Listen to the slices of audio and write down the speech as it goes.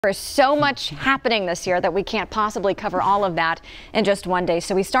There's so much happening this year that we can't possibly cover all of that in just one day.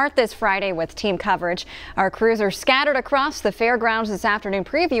 So we start this Friday with team coverage. Our crews are scattered across the fairgrounds this afternoon,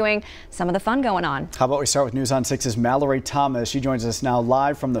 previewing some of the fun going on. How about we start with News on 6's Mallory Thomas. She joins us now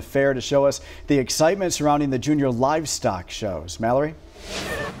live from the fair to show us the excitement surrounding the junior livestock shows. Mallory?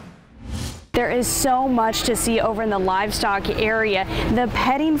 There is so much to see over in the livestock area. The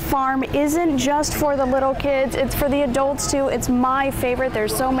petting farm isn't just for the little kids, it's for the adults too. It's my favorite.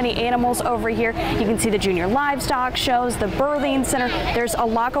 There's so many animals over here. You can see the junior livestock shows, the birthing center. There's a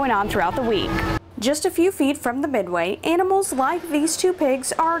lot going on throughout the week. Just a few feet from the midway, animals like these two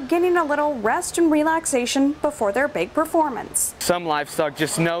pigs are getting a little rest and relaxation before their big performance. Some livestock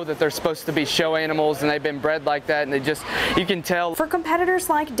just know that they're supposed to be show animals and they've been bred like that, and you can tell. For competitors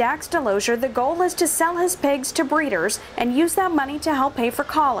like Dax DeLozier, the goal is to sell his pigs to breeders and use that money to help pay for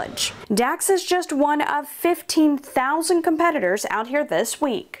college. Dax is just one of 15,000 competitors out here this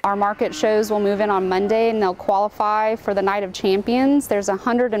week. Our market shows will move in on Monday and they'll qualify for the Night of Champions. There's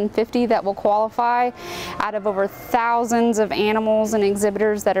 150 that will qualify out of over thousands of animals and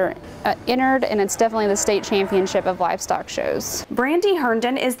exhibitors that are entered, and it's definitely the state championship of livestock shows. Brandy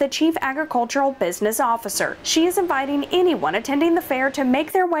Herndon is the Chief Agricultural Business Officer. She is inviting anyone attending the fair to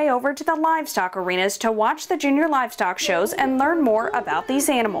make their way over to the livestock arenas to watch the junior livestock shows and learn more about these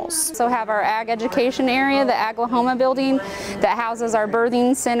animals. So have our ag education area, the Oklahoma building that houses our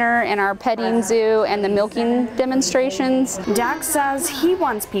birthing center and our petting zoo and the milking demonstrations. Dax says he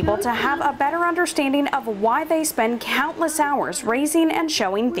wants people to have a better understanding of why they spend countless hours raising and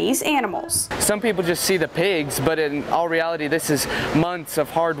showing these animals. Some people just see the pigs, but in all reality this is months of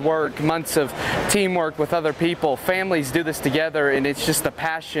hard work, months of teamwork with other people. Families do this together, and it's just the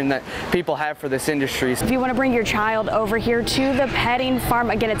passion that people have for this industry. If you want to bring your child over here to the petting farm,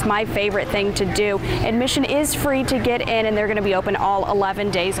 again, it's my favorite thing to do. Admission is free to get in, and they're going to be open all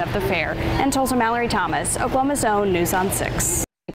 11 days of the fair. In Tulsa, Mallory Thomas, Oklahoma's own News on 6.